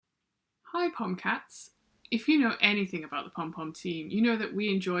Hi Pomcats! If you know anything about the Pom Pom team, you know that we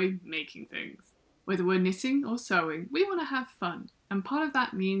enjoy making things. Whether we're knitting or sewing, we want to have fun, and part of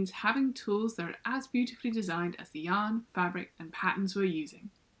that means having tools that are as beautifully designed as the yarn, fabric, and patterns we're using.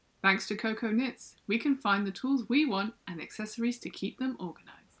 Thanks to Coco Knits, we can find the tools we want and accessories to keep them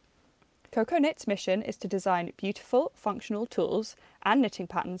organised. Coco Knit's mission is to design beautiful, functional tools and knitting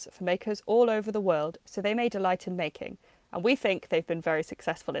patterns for makers all over the world so they may delight in making, and we think they've been very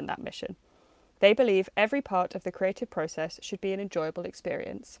successful in that mission. They believe every part of the creative process should be an enjoyable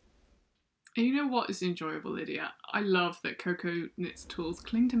experience. And you know what is enjoyable, Lydia? I love that Coco Knits tools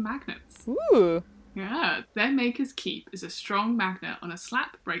cling to magnets. Ooh! Yeah, their Maker's Keep is a strong magnet on a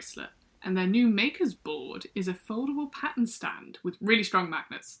slap bracelet, and their new Maker's Board is a foldable pattern stand with really strong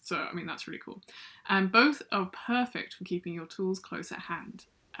magnets, so that's really cool. And both are perfect for keeping your tools close at hand.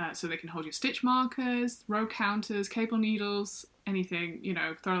 So they can hold your stitch markers, row counters, cable needles, anything,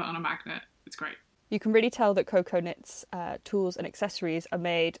 throw that on a magnet. It's great. You can really tell that Coco Knits tools and accessories are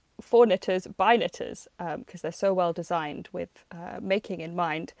made for knitters by knitters because they're so well designed with making in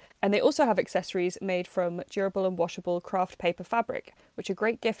mind. And they also have accessories made from durable and washable craft paper fabric, which are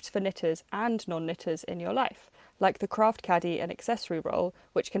great gifts for knitters and non-knitters in your life, like the craft caddy and accessory roll,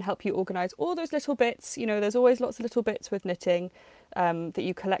 which can help you organise all those little bits. There's always lots of little bits with knitting that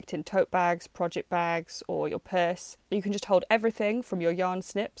you collect in tote bags, project bags, or your purse. You can just hold everything from your yarn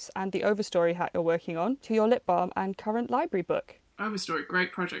snips and the overstory hat you're working on to your lip balm and current library book. Overstory,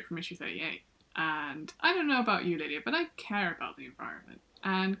 great project from issue 38. And I don't know about you, Lydia, but I care about the environment.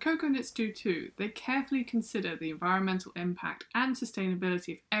 And Coco Knits do too. They carefully consider the environmental impact and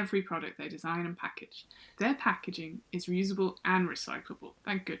sustainability of every product they design and package. Their packaging is reusable and recyclable,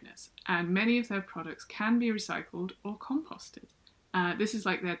 thank goodness. And many of their products can be recycled or composted. This is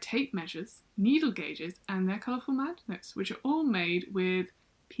like their tape measures, needle gauges, and their colourful magnets, which are all made with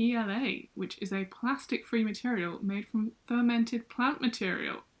PLA, which is a plastic-free material made from fermented plant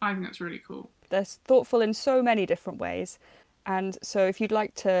material. I think that's really cool. They're thoughtful in so many different ways. And so if you'd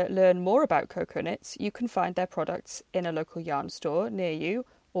like to learn more about Coco Knits, you can find their products in a local yarn store near you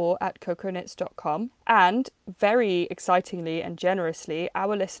or at cocoknits.com. And very excitingly and generously,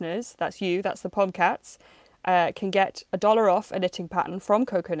 our listeners, that's you, that's the Pomcats, can get $1 off a knitting pattern from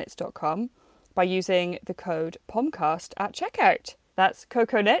cocoknits.com by using the code POMCAST at checkout. That's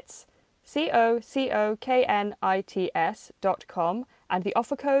Coco Knits, COCOKNITS.com, and the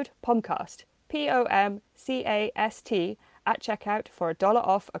offer code POMCAST, POMCAST, at checkout for $1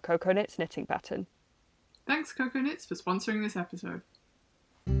 off a Coco Knits knitting pattern. Thanks, Coco Knits, for sponsoring this episode.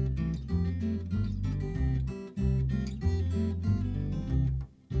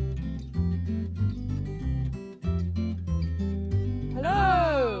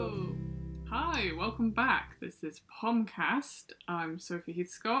 Hello! Hi, welcome back. This is Pomcast. I'm Sophie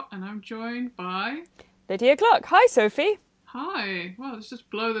Heath-Scott and I'm joined by... Lydia Gluck. Hi, Sophie. Hi. Well, let's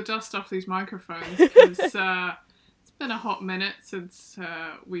just blow the dust off these microphones because it's been a hot minute since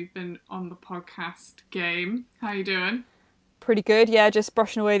we've been on the podcast game. How you doing? Pretty good, yeah, just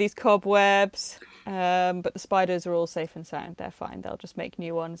brushing away these cobwebs. But the spiders are all safe and sound. They're fine. They'll just make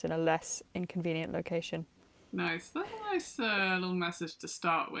new ones in a less inconvenient location. Nice. That's a nice little message to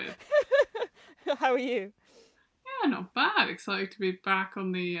start with. How are you? Yeah, not bad. Excited to be back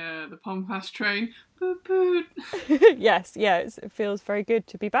on the Pomcast train. Boot boot. Yes, yeah, it feels very good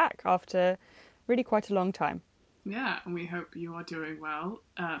to be back after really quite a long time. Yeah, and we hope you are doing well.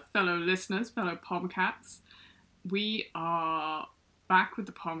 Fellow listeners, fellow Pomcats, we are back with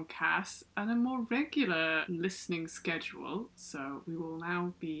the Pomcast and a more regular listening schedule. So we will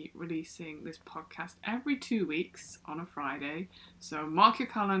now be releasing this podcast every 2 weeks on a Friday. So mark your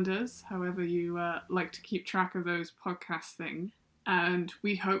calendars, however you like to keep track of those podcast things. And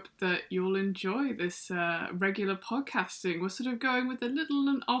we hope that you'll enjoy this regular podcasting. We're sort of going with the little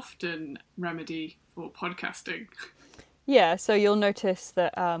and often remedy for podcasting. Yeah, so you'll notice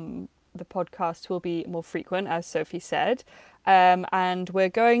that the podcast will be more frequent, as Sophie said. And we're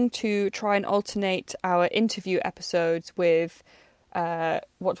going to try and alternate our interview episodes with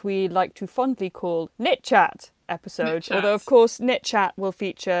what we like to fondly call Knit Chat episodes. Although, of course, Knit Chat will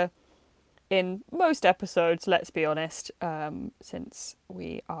feature in most episodes, let's be honest, since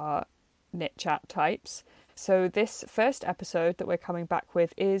we are Knit Chat types. So this first episode that we're coming back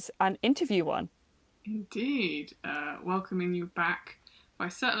with is an interview one. Indeed. Welcoming you back by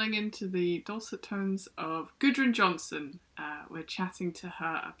settling into the dulcet tones of Gudrun Johnston. We're chatting to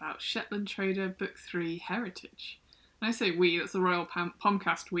her about Shetland Trader Book 3 Heritage. And I say we, that's the Royal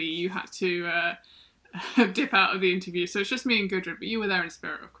Pomcast we. You had to dip out of the interview. So it's just me and Gudrun, but you were there in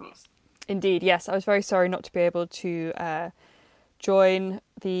spirit, of course. Indeed, yes. I was very sorry not to be able to join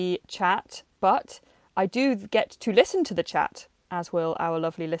the chat, but I do get to listen to the chat, as will our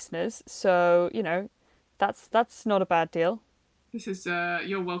lovely listeners. So, that's not a bad deal. This is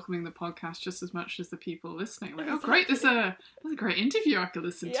you're welcoming the podcast just as much as the people listening. Like, oh great, that's a great interview I could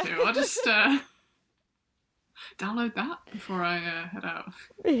listen to. I'll just download that before I head out.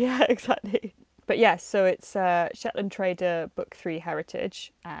 Yeah, exactly. But yes, so it's Shetland Trader Book 3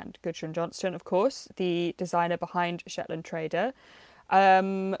 Heritage, and Gudrun Johnston, of course, the designer behind Shetland Trader.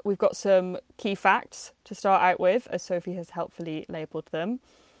 We've got some key facts to start out with, as Sophie has helpfully labelled them.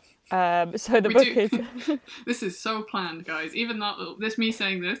 So the book is... This is so planned, guys. Even that this me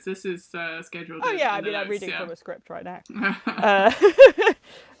saying this is scheduled. Oh yeah, I mean, I'm reading from a script right now.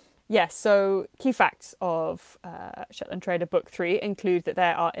 Yes, so key facts of Shetland Trader Book 3 include that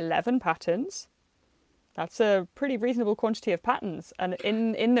there are 11 patterns. That's a pretty reasonable quantity of patterns. And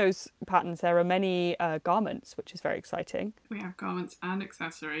in those patterns, there are many garments, which is very exciting. We have garments and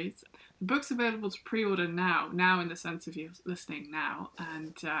accessories. The book's available to pre-order now in the sense of you listening now,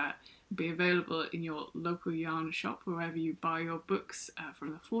 and be available in your local yarn shop, wherever you buy your books,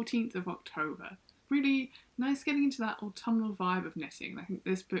 from the 14th of October. Really nice getting into that autumnal vibe of knitting. I think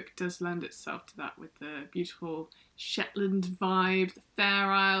this book does lend itself to that, with the beautiful Shetland vibe, the Fair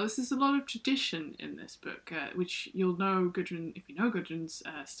Isle. There's a lot of tradition in this book, which you'll know Gudrun, if you know Gudrun's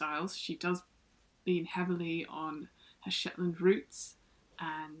styles. She does lean heavily on her Shetland roots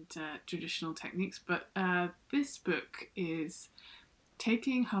and traditional techniques, but this book is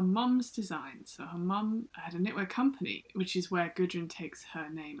taking her mum's design. So her mum had a knitwear company, which is where Gudrun takes her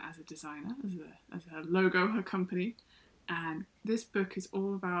name as a designer, as her logo, her company. And this book is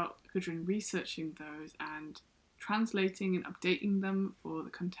all about Gudrun researching those and translating and updating them for the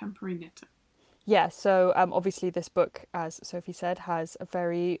contemporary knitter. Yeah, so obviously this book, as Sophie said, has a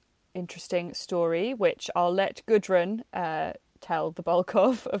very interesting story, which I'll let Gudrun tell the bulk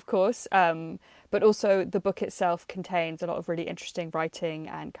of course. But also the book itself contains a lot of really interesting writing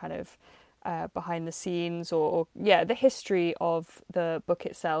and kind of behind the scenes or the history of the book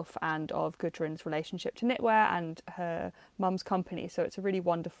itself and of Gudrun's relationship to knitwear and her mum's company. So it's a really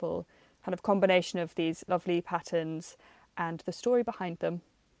wonderful kind of combination of these lovely patterns and the story behind them.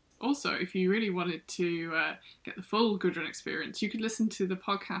 Also, if you really wanted to get the full Gudrun experience, you could listen to the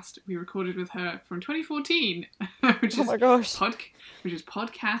podcast we recorded with her from 2014, which is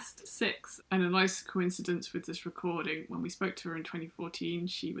podcast 6. And a nice coincidence with this recording, when we spoke to her in 2014,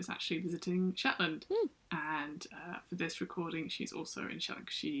 she was actually visiting Shetland. And for this recording, she's also in Shetland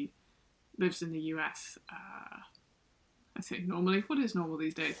because she lives in the US. I say normally. What is normal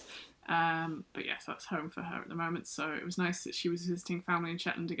these days? But yes, that's home for her at the moment. So it was nice that she was visiting family in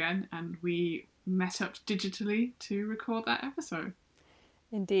Shetland again, and we met up digitally to record that episode.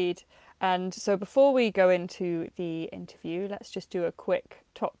 Indeed. And so before we go into the interview, let's just do a quick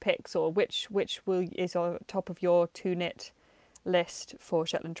top picks, or which is on top of your to knit list for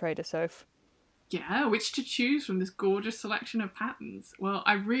Shetland Trader, Soph? Yeah, which to choose from this gorgeous selection of patterns? Well,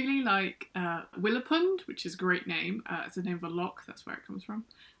 I really like Willapund, which is a great name. It's the name of a loch, that's where it comes from,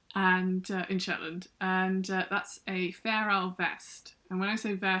 and in Shetland. And that's a Fair Isle vest. And when I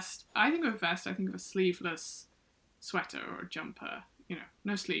say vest, I think of a sleeveless sweater or a jumper.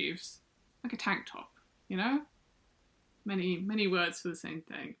 No sleeves, like a tank top, Many words for the same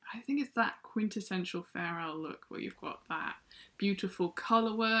thing. I think it's that quintessential Fair Isle look where you've got that beautiful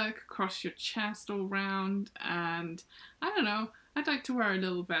colour work across your chest all round, and I don't know, I'd like to wear a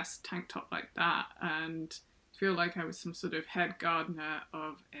little vest tank top like that and feel like I was some sort of head gardener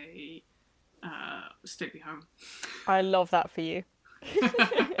of a stately home. I love that for you.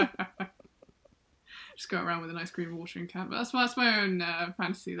 Just go around with a nice green watering can, but that's my own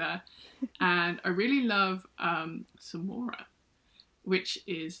fantasy there. And I really love Samora, which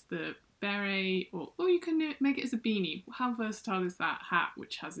is the beret, or you can make it as a beanie. How versatile is that hat,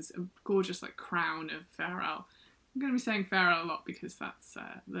 which has this gorgeous crown of Fair Isle? I'm going to be saying Fair Isle a lot because that's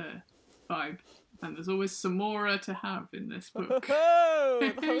the vibe, and there's always Samora to have in this book. Oh,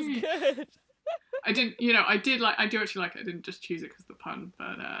 that was good. I do actually like it. I didn't just choose it because of the pun,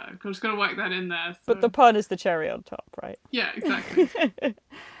 but I'm just going to whack that in there. So. But the pun is the cherry on top, right? Yeah, exactly.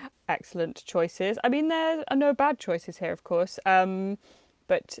 Excellent choices. I mean, there are no bad choices here, of course.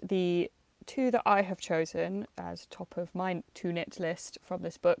 But the two that I have chosen as top of my to knit list from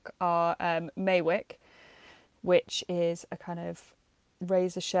this book are Maywick, which is a kind of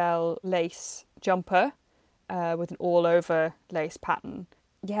razor shell lace jumper with an all-over lace pattern.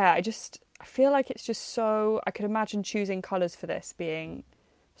 Yeah, I feel like it's just so... I could imagine choosing colours for this being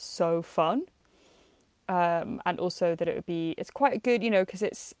so fun. And also that it's quite good, because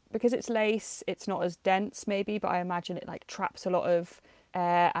it's lace, it's not as dense maybe, but I imagine it like traps a lot of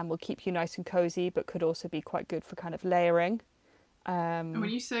air and will keep you nice and cozy, but could also be quite good for kind of layering. And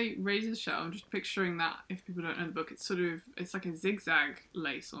when you say razor shell, I'm just picturing that, if people don't know the book, it's like a zigzag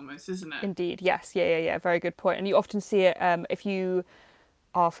lace almost, isn't it? Indeed, yes, yeah, very good point. And you often see it, if you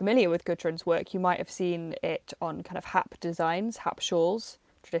are familiar with Gudrun's work, you might have seen it on kind of hap designs, hap shawls,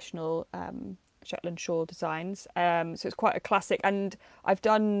 traditional Shetland shawl designs. So it's quite a classic, and I've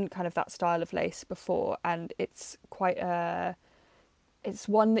done kind of that style of lace before, and it's it's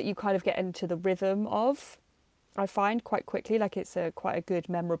one that you kind of get into the rhythm of. I find quite quickly, like it's quite a good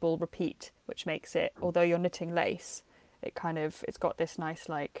memorable repeat, which makes it, although you're knitting lace, it's got this nice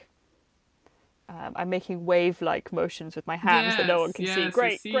like. I'm making wave-like motions with my hands that no one can see.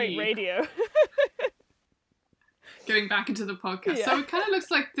 Great radio. Getting back into the podcast. Yeah. So it kind of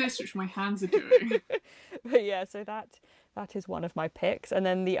looks like this, which my hands are doing. But yeah, so that is one of my picks. And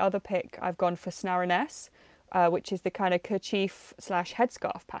then the other pick, I've gone for Snareness, which is the kind of kerchief /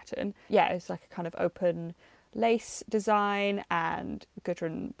 headscarf pattern. Yeah, it's like a kind of open lace design, and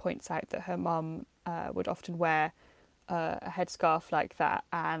Gudrun points out that her mum would often wear a headscarf like that,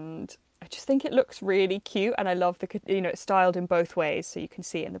 and I just think it looks really cute, and I love it's styled in both ways, so you can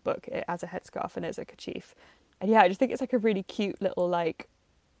see in the book as a headscarf and as a kerchief. And yeah, I just think it's like a really cute little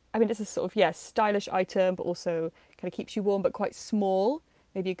it's a sort of, stylish item, but also kind of keeps you warm, but quite small.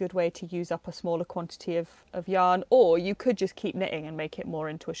 Maybe a good way to use up a smaller quantity of yarn, or you could just keep knitting and make it more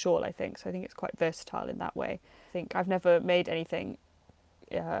into a shawl, I think. So I think it's quite versatile in that way. I think I've never made anything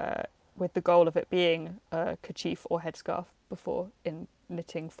with the goal of it being a kerchief or headscarf before, in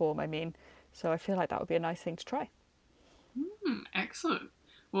knitting form, I mean. So I feel like that would be a nice thing to try. Excellent.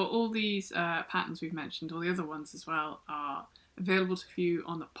 Well, all these patterns we've mentioned, all the other ones as well, are available to view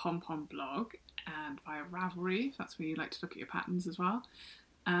on the Pom Pom blog and via Ravelry, if that's where you like to look at your patterns as well.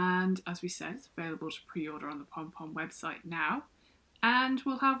 And as we said, it's available to pre-order on the Pom Pom website now. And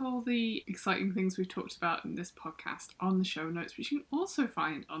we'll have all the exciting things we've talked about in this podcast on the show notes, which you can also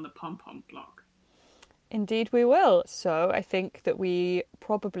find on the Pom Pom blog. Indeed we will. So I think that we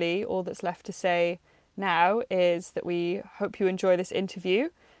probably, all that's left to say now is that we hope you enjoy this interview.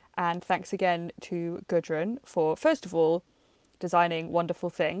 And thanks again to Gudrun for, first of all, designing wonderful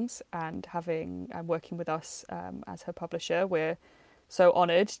things and working with us as her publisher. We're so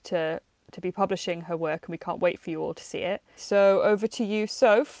honoured to be publishing her work, and we can't wait for you all to see it. So over to you,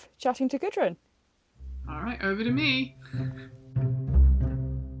 Soph, chatting to Gudrun. All right, over to me.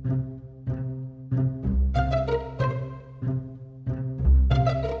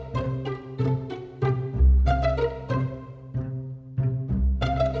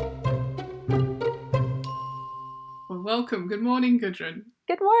 Well, welcome. Good morning, Gudrun.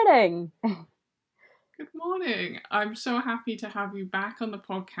 Good morning. Good morning. I'm so happy to have you back on the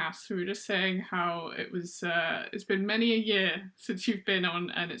podcast. We were just saying how it's been many a year since you've been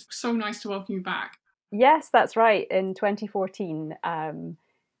on, and it's so nice to welcome you back. Yes, that's right. In 2014,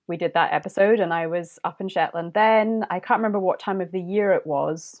 we did that episode, and I was up in Shetland then. I can't remember what time of the year it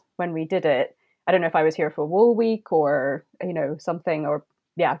was when we did it. I don't know if I was here for Wool Week or, something, or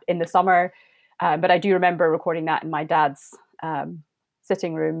in the summer. But I do remember recording that in my dad's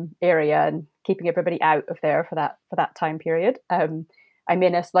sitting room area and keeping everybody out of there for that time period. I'm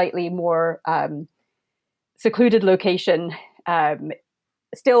in a slightly more secluded location,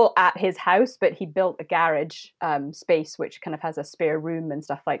 still at his house, but he built a garage space which kind of has a spare room and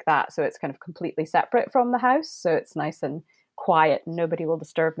stuff like that. So it's kind of completely separate from the house. So it's nice and quiet and nobody will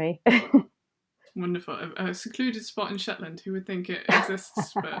disturb me. Wonderful. A secluded spot in Shetland. Who would think it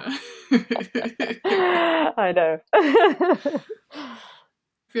exists? But I know.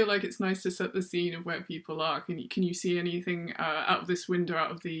 I feel like it's nice to set the scene of where people are. Can you see anything out of this window,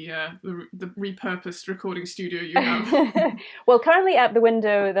 out of the repurposed recording studio you have? Well, currently at the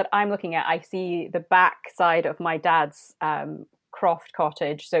window that I'm looking at, I see the back side of my dad's croft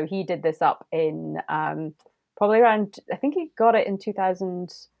cottage. So he did this up in probably around, I think he got it in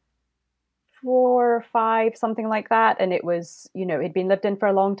 2004 or 5, something like that. And it was, it'd been lived in for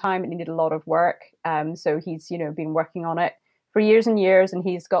a long time and needed a lot of work. So he's, been working on it for years and years, and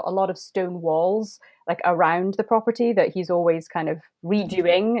he's got a lot of stone walls like around the property that he's always kind of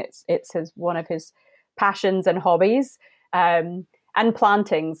redoing. It's one of his passions and hobbies, and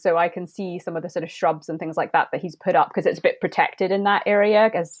planting. So I can see some of the sort of shrubs and things like that he's put up, because it's a bit protected in that area,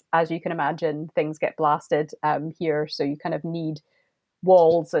 because as you can imagine, things get blasted here. So you kind of need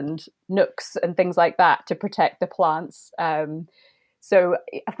walls and nooks and things like that to protect the plants. So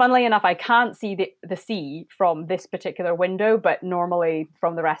funnily enough, I can't see the sea from this particular window, but normally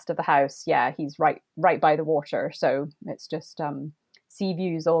from the rest of the house, yeah, he's right by the water. So it's just sea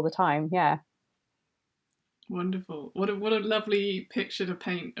views all the time. Yeah. Wonderful. What a lovely picture to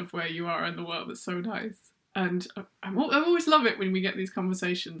paint of where you are in the world. It's so nice. And I always love it when we get these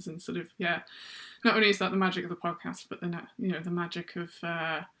conversations and sort of, yeah, not only is that the magic of the podcast, but then, the magic of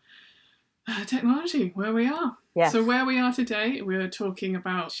technology, where we are. Yes. So where we are today, we're talking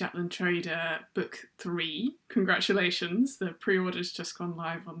about Shetland Trader Book 3. Congratulations. The pre-order's just gone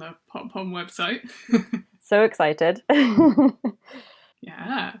live on the Pop Pom website. So excited.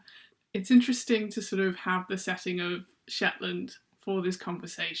 Yeah. It's interesting to sort of have the setting of Shetland for this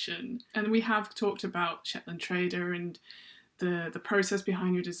conversation. And we have talked about Shetland Trader and the process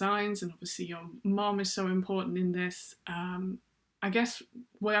behind your designs, and obviously your mom is so important in this. I guess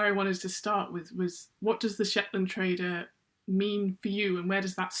where I wanted to start with was, what does the Shetland Trader mean for you, and where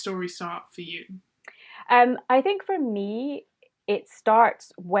does that story start for you? I think for me, it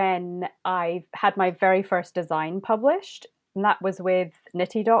starts when I had my very first design published, and that was with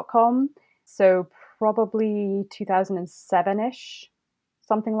nitty.com. So probably 2007-ish,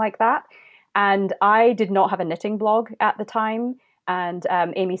 something like that. And I did not have a knitting blog at the time. And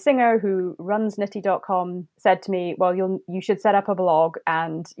Amy Singer, who runs nitty.com, said to me, well, you should set up a blog,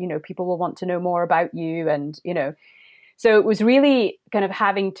 and, people will want to know more about you. And, so it was really kind of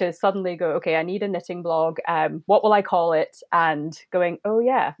having to suddenly go, okay, I need a knitting blog. What will I call it? And going, oh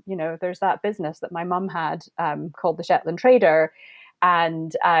yeah, there's that business that my mum had called the Shetland Trader.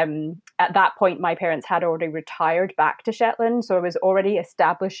 And at that point, my parents had already retired back to Shetland. So I was already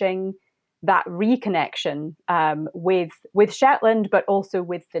establishing that reconnection with Shetland, but also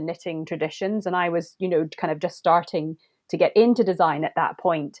with the knitting traditions. And I was, kind of just starting to get into design at that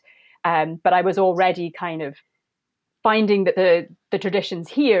point. But I was already kind of finding that the traditions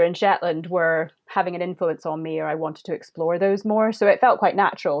here in Shetland were having an influence on me, or I wanted to explore those more. So it felt quite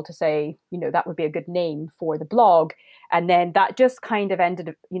natural to say, that would be a good name for the blog. And then that just kind of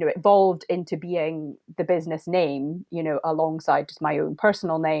evolved into being the business name, alongside just my own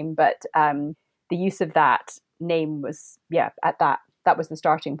personal name. But the use of that name was, that was the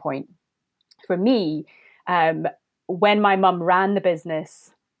starting point. For me, when my mum ran the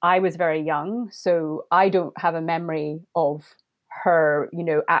business, I was very young, so I don't have a memory of her,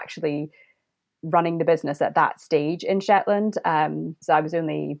 actually running the business at that stage in Shetland. So I was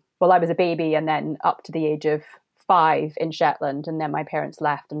I was a baby, and then up to the age of 5 in Shetland, and then my parents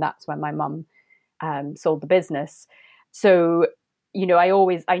left, and that's when my mum sold the business. So,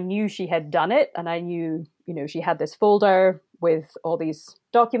 I knew she had done it, and I knew, she had this folder with all these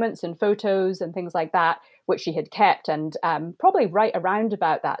documents and photos and things like that, which she had kept. And probably right around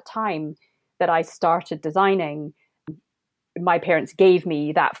about that time that I started designing, my parents gave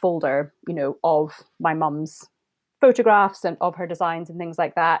me that folder, of my mum's photographs and of her designs and things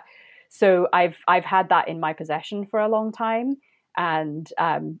like that. So I've had that in my possession for a long time, and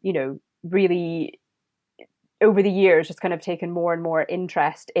really over the years just kind of taken more and more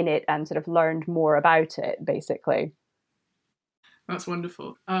interest in it and sort of learned more about it, basically. That's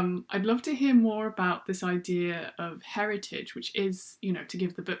wonderful. I'd love to hear more about this idea of heritage, which is, to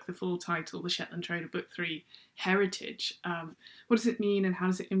give the book the full title, The Shetland Trader Book 3 Heritage. What does it mean, and how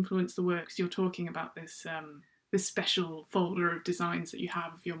does it influence the work? Because you're talking about this special folder of designs that you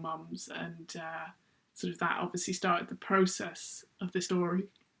have of your mum's, and sort of that obviously started the process of the story.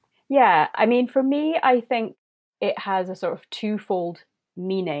 Yeah, I mean, for me, I think it has a sort of twofold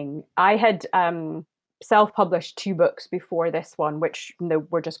meaning. I had self-published 2 books before this one, which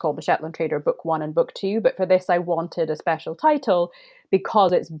were just called The Shetland Trader Book 1 and Book 2. But for this, I wanted a special title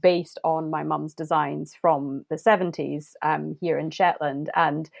because it's based on my mum's designs from the 70s here in Shetland.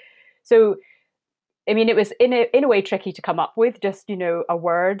 And so, I mean, it was in a way tricky to come up with just, a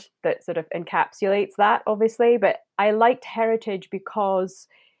word that sort of encapsulates that, obviously. But I liked heritage because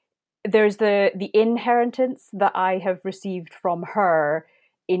there's the inheritance that I have received from her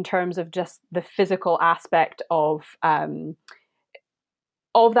in terms of just the physical aspect of that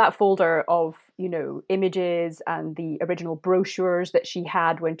folder of, images and the original brochures that she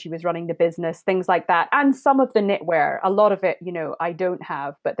had when she was running the business, things like that. And some of the knitwear, a lot of it, I don't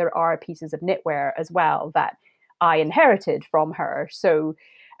have, but there are pieces of knitwear as well that I inherited from her. So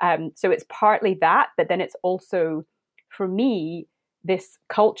it's partly that, but then it's also, for me, this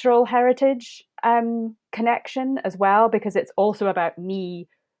cultural heritage connection as well, because it's also about me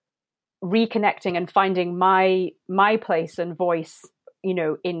reconnecting and finding my place and voice,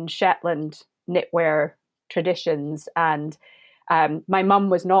 in Shetland knitwear traditions. And My mum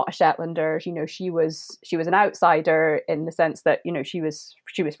was not a Shetlander. She was an outsider in the sense that she was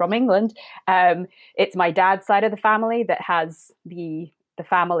from England. It's my dad's side of the family that has the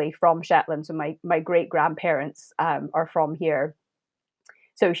family from Shetland. So my great grandparents are from here.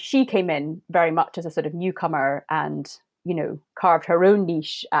 So she came in very much as a sort of newcomer and carved her own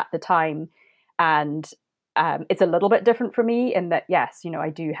niche at the time. And it's a little bit different for me in that, yes, I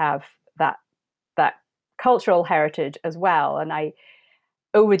do have that cultural heritage as well. And I,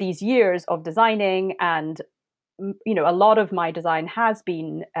 over these years of designing, and a lot of my design has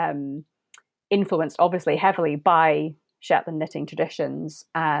been influenced obviously heavily by Shetland knitting traditions.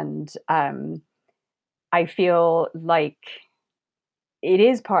 And I feel like it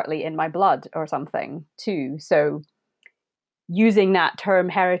is partly in my blood or something too. So using that term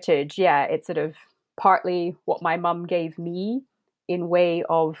heritage, yeah, it's sort of partly what my mum gave me in way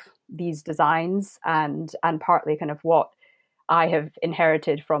of these designs, and partly kind of what I have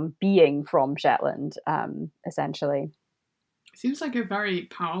inherited from being from Shetland, essentially. It seems like a very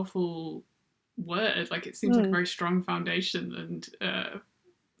powerful word. Like it seems like a very strong foundation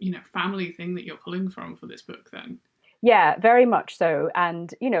and family thing that you're pulling from for this book. Then, yeah, very much so.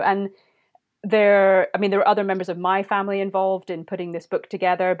 And there were other members of my family involved in putting this book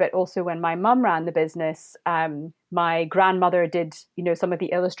together, but also when my mum ran the business, my grandmother did, some of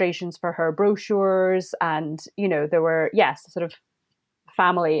the illustrations for her brochures, and, there were, yes, sort of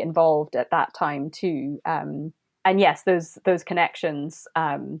family involved at that time too. And yes, those connections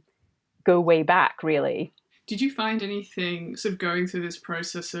go way back, really. Did you find anything sort of going through this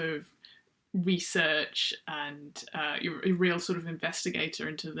process of research and you're a real sort of investigator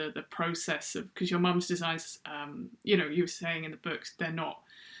into the process of, because your mum's designs, you were saying in the books, they're not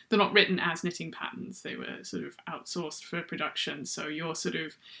written as knitting patterns, they were sort of outsourced for production, so you're sort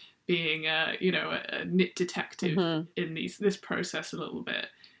of being a knit detective in this process a little bit.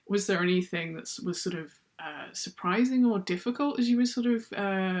 Was there anything that was sort of surprising or difficult as you were sort of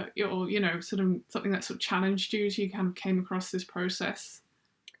sort of something that sort of challenged you as you kind of came across this process?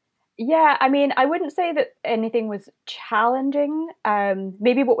 Yeah, I mean, I wouldn't say that anything was challenging.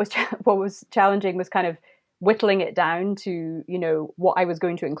 Maybe what was challenging was kind of whittling it down to, what I was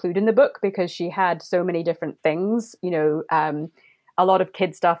going to include in the book, because she had so many different things, a lot of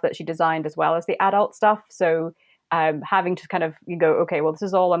kid stuff that she designed as well as the adult stuff. So having to kind of go, okay, well, this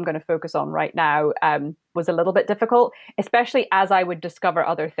is all I'm going to focus on right now, was a little bit difficult, especially as I would discover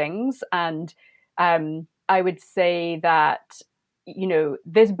other things. And I would say that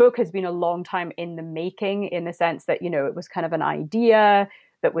this book has been a long time in the making, in the sense that, it was kind of an idea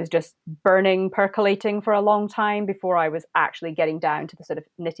that was just burning, percolating for a long time before I was actually getting down to the sort of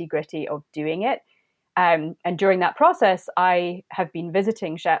nitty gritty of doing it. And during that process, I have been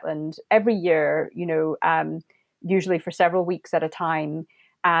visiting Shetland every year, usually for several weeks at a time.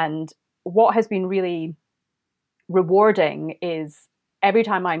 And what has been really rewarding is every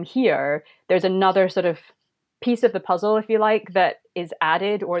time I'm here, there's another sort of piece of the puzzle, if you like, that is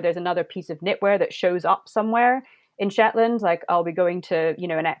added, or there's another piece of knitwear that shows up somewhere in Shetland. Like I'll be going to,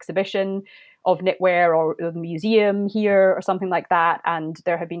 an exhibition of knitwear or a museum here or something like that. And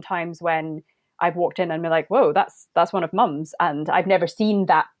there have been times when I've walked in and been like, whoa, that's one of Mum's, and I've never seen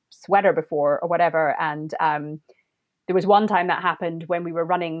that sweater before or whatever. And there was one time that happened when we were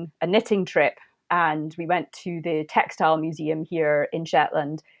running a knitting trip, and we went to the textile museum here in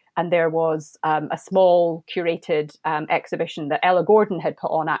Shetland. And there was a small curated exhibition that Ella Gordon had put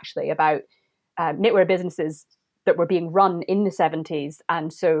on, actually, about knitwear businesses that were being run in the 70s.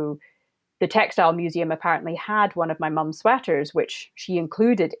 And so the textile museum apparently had one of my mum's sweaters, which she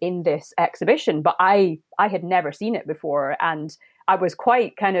included in this exhibition. But I had never seen it before. And I was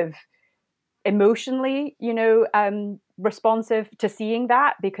quite kind of emotionally, responsive to seeing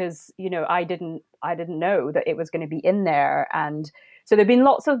that, because, I didn't know that it was going to be in there. And so there've been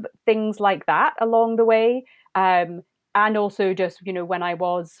lots of things like that along the way. And also just, when I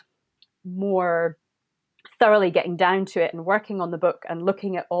was more thoroughly getting down to it and working on the book and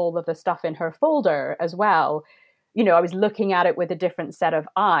looking at all of the stuff in her folder as well, I was looking at it with a different set of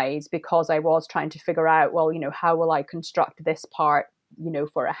eyes, because I was trying to figure out, well, how will I construct this part,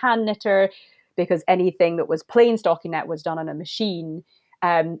 for a hand knitter, because anything that was plain stockinette was done on a machine.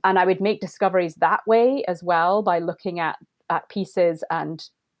 And I would make discoveries that way as well, by looking at pieces. And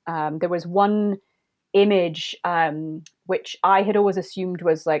there was one image which I had always assumed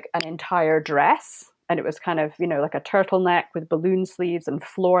was like an entire dress, and it was kind of like a turtleneck with balloon sleeves and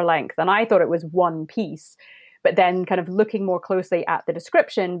floor length, and I thought it was one piece. But then kind of looking more closely at the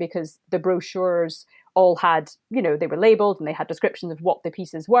description, because the brochures all had, they were labeled and they had descriptions of what the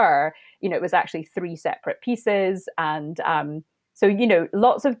pieces were. It was actually 3 separate pieces. And so,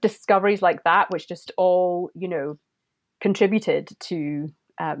 lots of discoveries like that, which just all, contributed to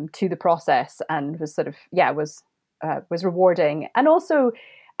the process, and was sort of, was rewarding. And also,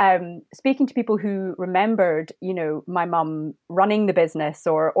 speaking to people who remembered, my mum running the business,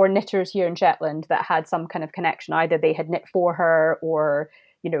 or knitters here in Shetland that had some kind of connection. Either they had knit for her, or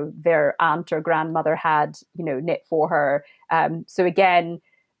their aunt or grandmother had knit for her. So again,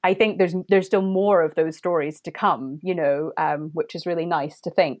 I think there's still more of those stories to come. Which is really nice to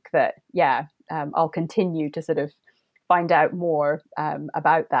think that I'll continue to sort of find out more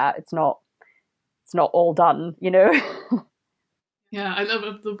about that. It's not all done. Yeah, I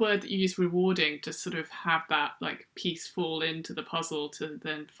love the word that you use, rewarding, to sort of have that like piece fall into the puzzle to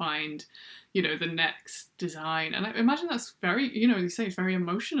then find, the next design. And I imagine that's very, you say it's very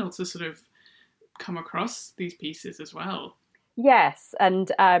emotional to sort of come across these pieces as well. Yes,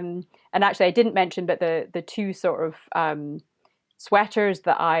 and actually I didn't mention, but the 2 sort of sweaters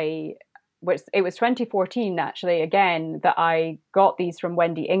that it was 2014 actually, again, that I got these from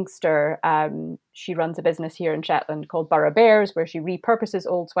Wendy Inkster. She runs a business here in Shetland called Borough Bears, where she repurposes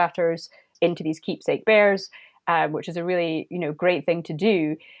old sweaters into these keepsake bears, which is a really, great thing to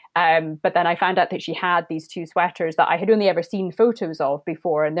do. But then I found out that she had these 2 sweaters that I had only ever seen photos of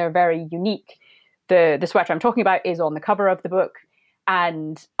before, and they're very unique. The sweater I'm talking about is on the cover of the book.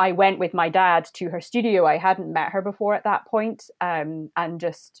 And I went with my dad to her studio. I hadn't met her before at that point. And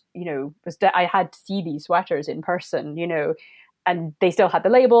just, I had to see these sweaters in person, and they still had the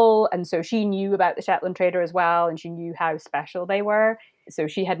label. And so she knew about the Shetland Trader as well. And she knew how special they were. So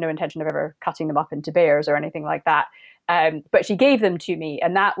she had no intention of ever cutting them up into bears or anything like that. But she gave them to me.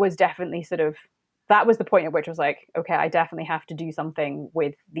 And that was definitely that was the point at which I was like, okay, I definitely have to do something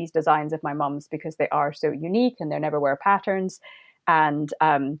with these designs of my mum's, because they are so unique and they're never wear patterns. And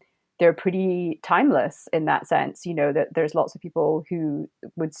they're pretty timeless in that sense, that there's lots of people who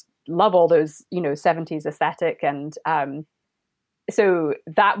would love all those, 70s aesthetic. And so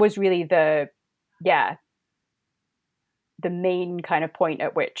that was really the main kind of point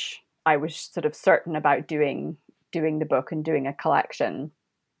at which I was sort of certain about doing the book and doing a collection.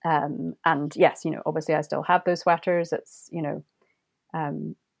 And yes, obviously I still have those sweaters. It's,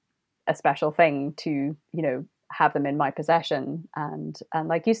 a special thing to, have them in my possession. And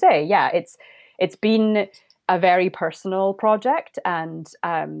like you say, it's been a very personal project, and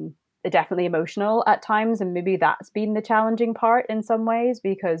definitely emotional at times. And maybe that's been the challenging part in some ways,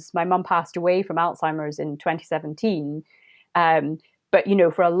 because my mum passed away from Alzheimer's in 2017. But,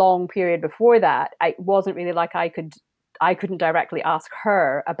 for a long period before that, it wasn't really like I couldn't directly ask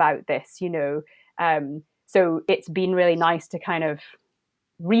her about this, so it's been really nice to kind of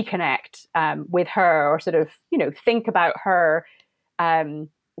reconnect with her, or sort of, think about her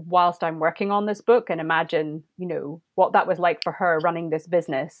whilst I'm working on this book, and imagine, what that was like for her running this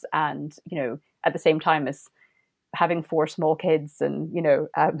business, and, at the same time as having 4 small kids, and,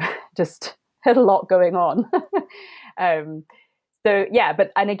 just had a lot going on. So yeah,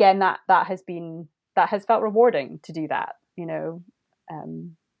 but, and again, that has felt rewarding to do that,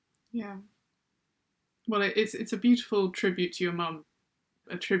 Yeah. Well, it's a beautiful tribute to your mum,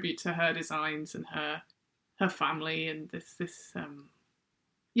 a tribute to her designs and her family, and this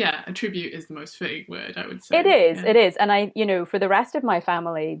a tribute is the most fitting word, I would say. It is. And I, for the rest of my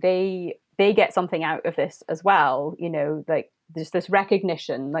family, they get something out of this as well, like there's this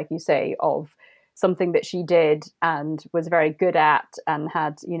recognition, like you say, of something that she did and was very good at, and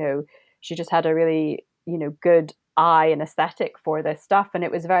had, she just had a really, good eye and aesthetic for this stuff, and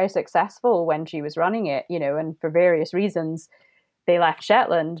it was very successful when she was running it, and for various reasons they left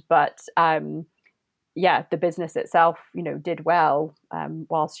Shetland, but the business itself, did well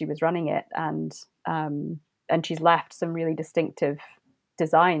whilst she was running it, and she's left some really distinctive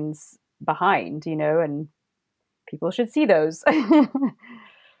designs behind, and people should see those.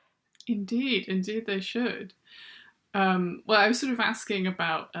 Indeed they should. Well, I was sort of asking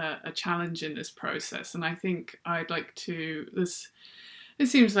about a challenge in this process, and I think I'd like to. It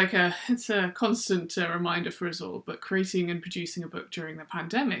seems like it's a constant reminder for us all, but creating and producing a book during the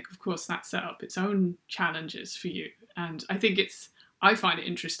pandemic, of course, that set up its own challenges for you. And I think I find it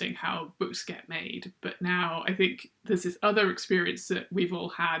interesting how books get made, but now I think there's this other experience that we've all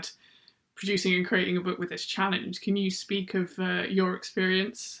had producing and creating a book with this challenge. Can you speak of your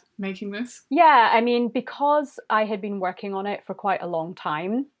experience making this? Yeah, I mean, because I had been working on it for quite a long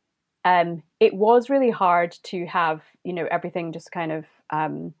time, it was really hard to have, everything just kind of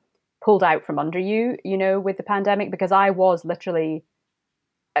pulled out from under you, with the pandemic, because I was literally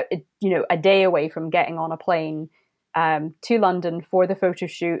a day away from getting on a plane to London for the photo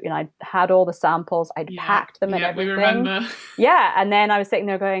shoot, and I had all the samples, I'd packed them and everything. We remember. Yeah, and then I was sitting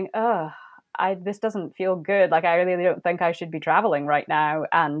there going, oh, this doesn't feel good. Like, I really don't think I should be traveling right now.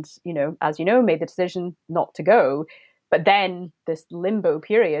 And, as you know, made the decision not to go. But then this limbo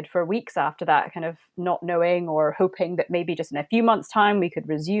period for weeks after that, kind of not knowing or hoping that maybe just in a few months' time we could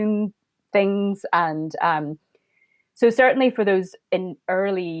resume things. And so certainly for those in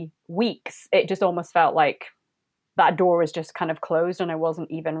early weeks, it just almost felt like that door was just kind of closed and I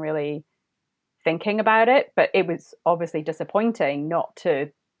wasn't even really thinking about it. But it was obviously disappointing not to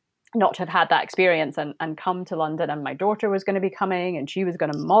have had that experience and come to London, and my daughter was going to be coming and she was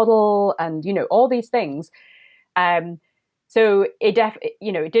going to model and, all these things. So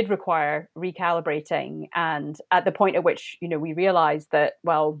it did require recalibrating. And at the point at which, we realized that,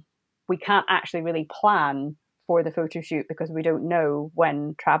 well, we can't actually really plan for the photo shoot because we don't know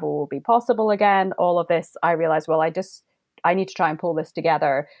when travel will be possible again, all of this, I realized, well, I need to try and pull this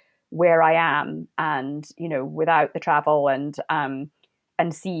together where I am and, without the travel and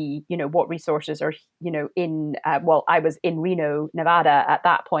see, what resources are, I was in Reno, Nevada at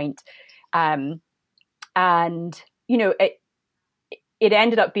that point. And, it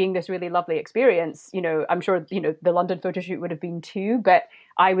ended up being this really lovely experience. I'm sure, the London photo shoot would have been too, but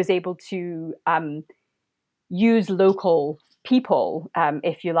I was able to use local people,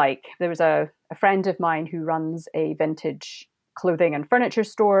 if you like. There was a friend of mine who runs a vintage clothing and furniture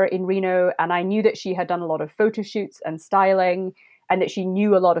store in Reno, and I knew that she had done a lot of photo shoots and styling, and that she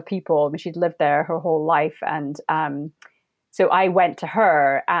knew a lot of people. I mean, she'd lived there her whole life. And so I went to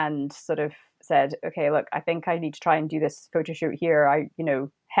her and sort of said, okay, look, I think I need to try and do this photo shoot here.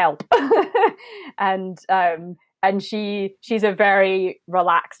 Help. And she's a very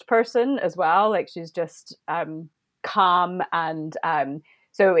relaxed person as well. Like, she's just calm. And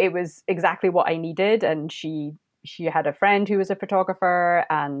so it was exactly what I needed. And she had a friend who was a photographer,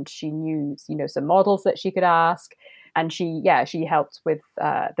 and she knew, some models that she could ask. And she helped with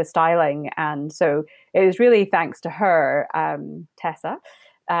the styling. And so it was really thanks to her, Tessa,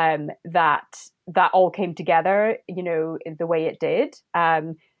 that all came together, in the way it did.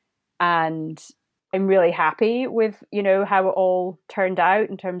 And I'm really happy with, how it all turned out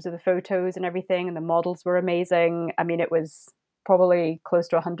in terms of the photos and everything. And the models were amazing. I mean, it was probably close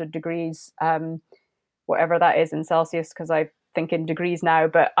to 100 degrees, whatever that is in Celsius, because I think in degrees now,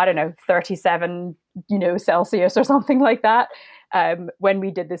 but I don't know, 37, Celsius or something like that, when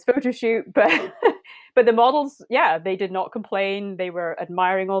we did this photo shoot. But the models, they did not complain. They were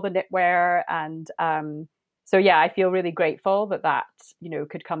admiring all the knitwear. And so, I feel really grateful that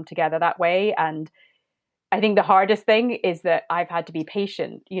could come together that way. And I think the hardest thing is that I've had to be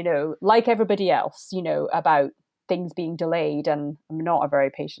patient, like everybody else, about things being delayed. And I'm not a very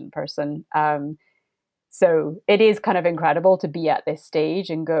patient person. So it is kind of incredible to be at this stage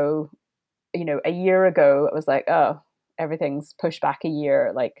and go, a year ago, it was like, oh, everything's pushed back a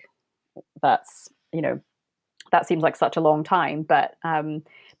year. Like, that's, that seems like such a long time, but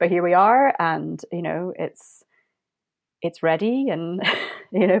here we are, and, it's ready, and,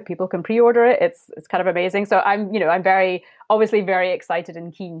 people can pre-order it. It's kind of amazing. So I'm very, obviously very excited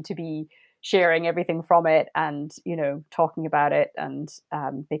and keen to be sharing everything from it and, talking about it. And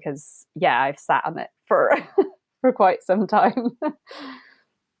because, I've sat on it for quite some time.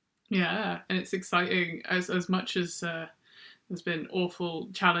 Yeah, and it's exciting as much as there's been awful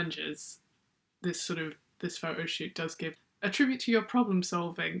challenges. This photo shoot does give a tribute to your problem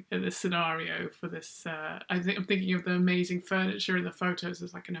solving in this scenario for this. I'm thinking of the amazing furniture in the photos.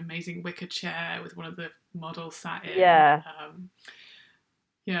 There's like an amazing wicker chair with one of the models sat in. Yeah.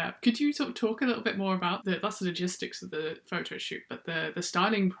 Could you sort of talk a little bit more about that's the logistics of the photo shoot, but the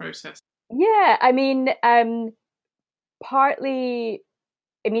styling process? Yeah, I mean, partly,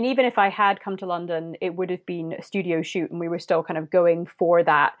 even if I had come to London, it would have been a studio shoot, and we were still kind of going for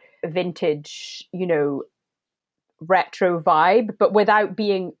that vintage, retro vibe, but without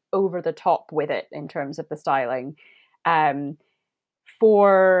being over the top with it in terms of the styling.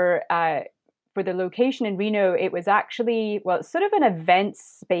 For the location in Reno, it was actually, it's sort of an event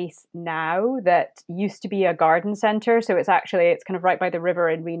space now that used to be a garden center. So it's kind of right by the river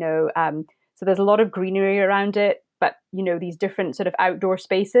in Reno. So there's a lot of greenery around it, but, these different sort of outdoor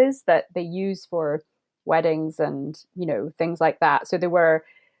spaces that they use for weddings and, things like that. So there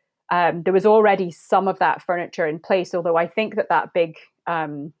was already some of that furniture in place, although I think that big,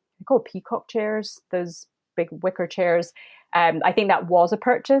 they're called peacock chairs, those big wicker chairs, I think that was a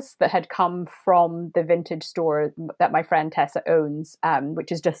purchase that had come from the vintage store that my friend Tessa owns,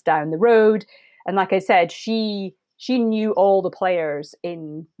 which is just down the road. And like I said, she she knew all the players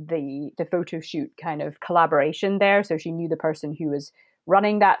in the photo shoot kind of collaboration there. So she knew the person who was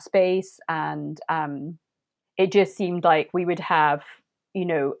running that space, and it just seemed like we would have, you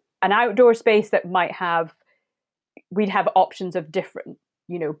know, an outdoor space that we'd have options of different,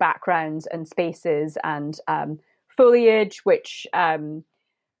 you know, backgrounds and spaces, and foliage, which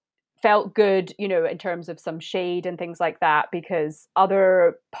felt good, you know, in terms of some shade and things like that, because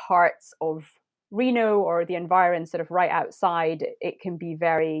other parts of Reno or the environment sort of right outside, it can be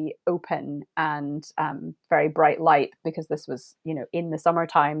very open and very bright light, because this was, you know, in the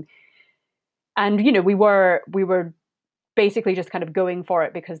summertime. And, you know, we were basically just kind of going for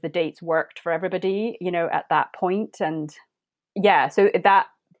it because the dates worked for everybody, you know, at that point. And yeah, so that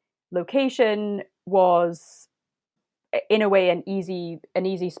location was in a way an easy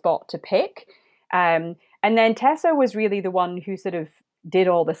spot to pick. And then Tessa was really the one who sort of did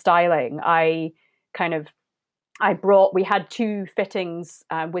all the styling. We had 2 fittings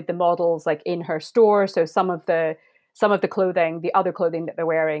with the models like in her store. So some of the clothing, the other clothing that they're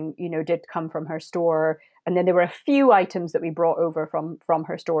wearing, you know, did come from her store. And then there were a few items that we brought over from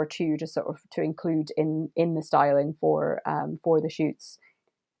her store too, just sort of to include in the styling for the shoots.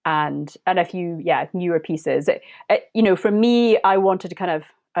 And a few newer pieces. You know, for me, I wanted kind of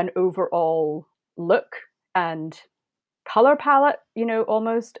an overall look and color palette, you know,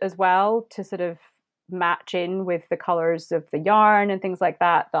 almost as well, to sort of match in with the colors of the yarn and things like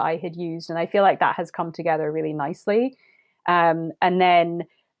that I had used. And I feel like that has come together really nicely. And then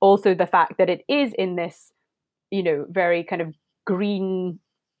also the fact that it is in this, you know, very kind of green,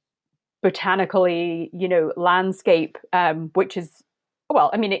 botanically, you know, landscape, which is, well,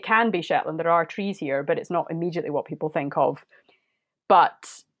 I mean, it can be Shetland. There are trees here, but it's not immediately what people think of.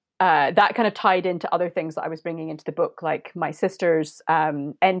 But that kind of tied into other things that I was bringing into the book, like my sister's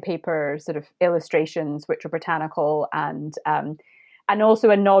end paper sort of illustrations, which are botanical, and also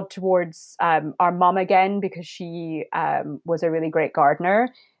a nod towards our mum again, because she was a really great gardener,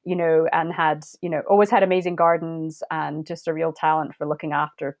 you know, and had, you know, always had amazing gardens and just a real talent for looking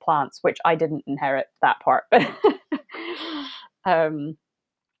after plants, which I didn't inherit that part.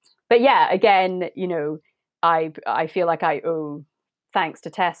 But yeah, again, you know, I feel like I owe thanks to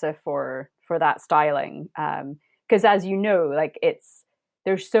Tessa for that styling, because as you know, like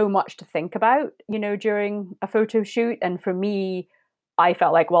there's so much to think about, you know, during a photo shoot, and for me, I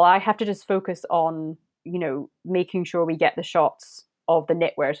felt like, well, I have to just focus on, you know, making sure we get the shots of the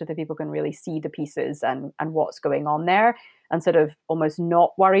knitwear so that people can really see the pieces and what's going on there, and sort of almost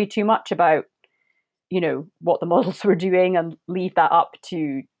not worry too much about, you know, what the models were doing, and leave that up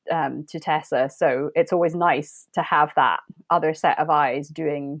to Tessa. So it's always nice to have that other set of eyes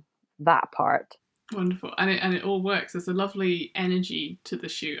doing that part. Wonderful. And it all works. There's a lovely energy to the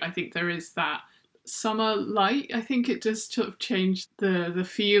shoot. I think there is that summer light. I think it does sort of change the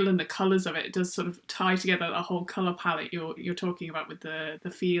feel and the colours of it. It does sort of tie together the whole colour palette you're talking about with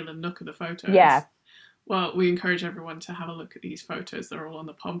the feel and look of the photos. Yeah. Well, we encourage everyone to have a look at these photos. They're all on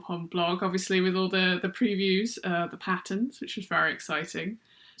the Pom Pom blog, obviously, with all the previews, the patterns, which was very exciting.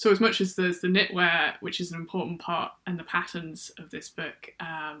 So as much as there's the knitwear, which is an important part, and the patterns of this book,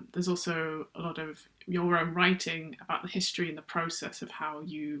 there's also a lot of your own writing about the history and the process of how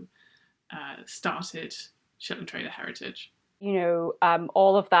you started Shetland Trader Heritage. You know,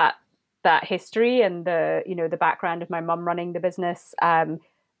 all of that history and the, you know, the background of my mum running the business,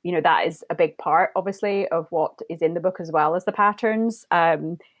 you know, that is a big part, obviously, of what is in the book, as well as the patterns.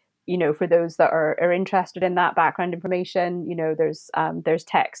 You know, for those that are interested in that background information, you know, there's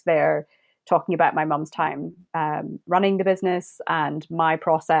text there talking about my mum's time running the business and my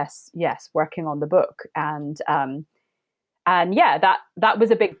process, yes, working on the book. And yeah, that was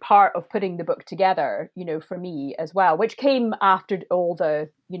a big part of putting the book together, you know, for me as well, which came after all the,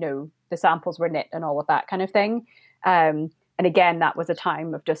 you know, the samples were knit and all of that kind of thing. And again, that was a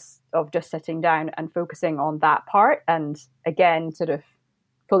time of just sitting down and focusing on that part, and again, sort of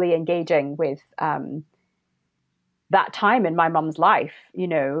fully engaging with that time in my mum's life, you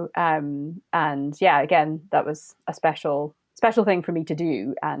know. And yeah, again, that was a special thing for me to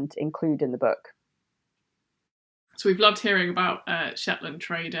do and include in the book. So we've loved hearing about Shetland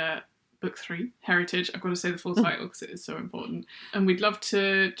Trader Book 3, Heritage. I've got to say the full title because it is so important. And we'd love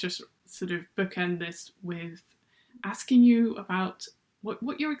to just sort of bookend this with asking you about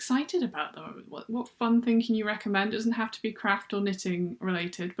what you're excited about at the moment. What fun thing can you recommend? It doesn't have to be craft or knitting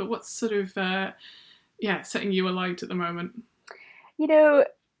related, but what's sort of setting you alight at the moment? You know,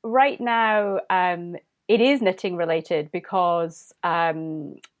 right now it is knitting related, because I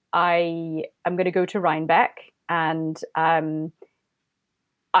am going to go to Rhinebeck, and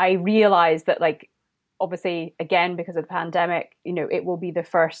I realized that, like, obviously, again, because of the pandemic, it will be the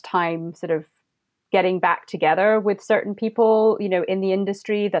first time sort of getting back together with certain people, in the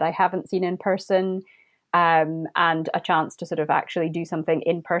industry that I haven't seen in person, and a chance to sort of actually do something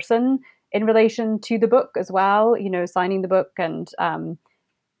in person in relation to the book as well, signing the book and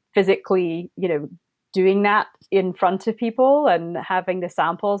physically, doing that in front of people and having the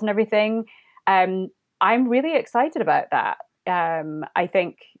samples and everything. I'm really excited about that. I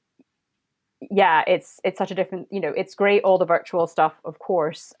think, yeah, it's such a different, it's great, all the virtual stuff, of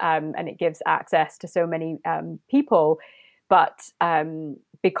course, and it gives access to so many people. But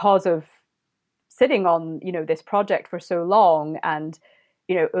because of sitting on, this project for so long, and,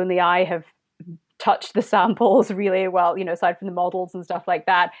 only I have touched the samples really well, aside from the models and stuff like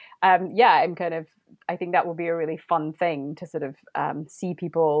that. I'm kind of, I think that will be a really fun thing to sort of see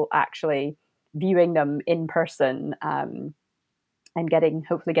people actually viewing them in person, and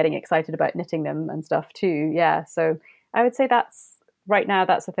hopefully getting excited about knitting them and stuff too. Yeah. So I would say that's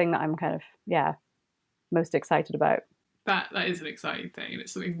the thing that I'm kind of, most excited about. That is an exciting thing, and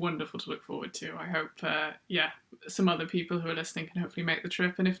it's something wonderful to look forward to. I hope, some other people who are listening can hopefully make the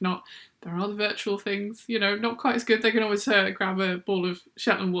trip, and if not, there are the virtual things. Not quite as good. They can always grab a ball of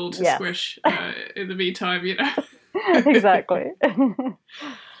Shetland wool to squish in the meantime. Exactly.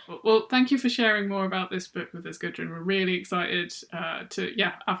 Well, thank you for sharing more about this book with us, Gudrun. We're really excited to,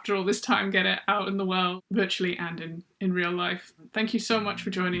 after all this time, get it out in the world, virtually and in real life. Thank you so much for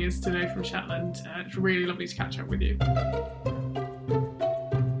joining us today from Shetland. It's really lovely to catch up with you.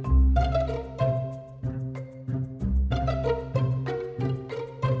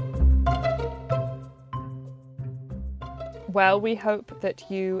 Well, we hope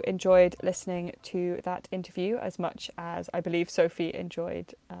that you enjoyed listening to that interview as much as I believe Sophie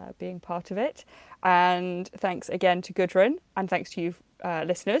enjoyed being part of it. And thanks again to Gudrun, and thanks to you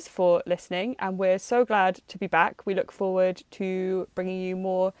listeners for listening. And we're so glad to be back. We look forward to bringing you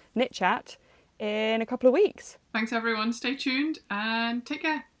more Knit Chat in a couple of weeks. Thanks everyone. Stay tuned and take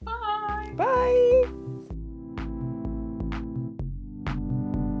care. Bye. Bye.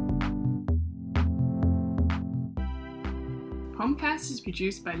 Pomcast is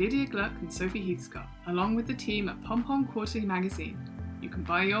produced by Lydia Gluck and Sophie Heathscott, along with the team at Pom Pom Quarterly Magazine. You can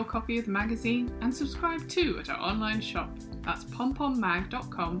buy your copy of the magazine and subscribe too at our online shop. That's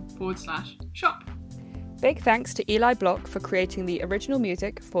pompommag.com/shop. Big thanks to Eli Block for creating the original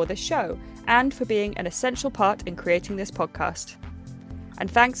music for this show and for being an essential part in creating this podcast. And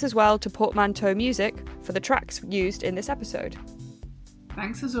thanks as well to Portmanteau Music for the tracks used in this episode.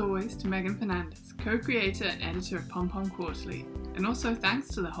 Thanks as always to Megan Fernandez, co-creator and editor of Pom Pom Quarterly, and also thanks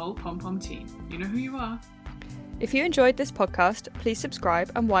to the whole Pom Pom team. You know who you are. If you enjoyed this podcast, please subscribe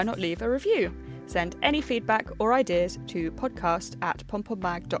and why not leave a review? Send any feedback or ideas to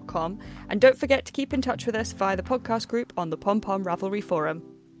podcast@pompommag.com, and don't forget to keep in touch with us via the podcast group on the Pom Pom Ravelry forum.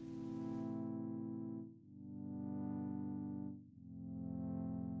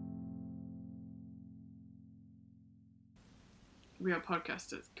 We are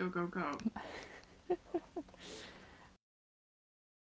podcasters. Go, go, go.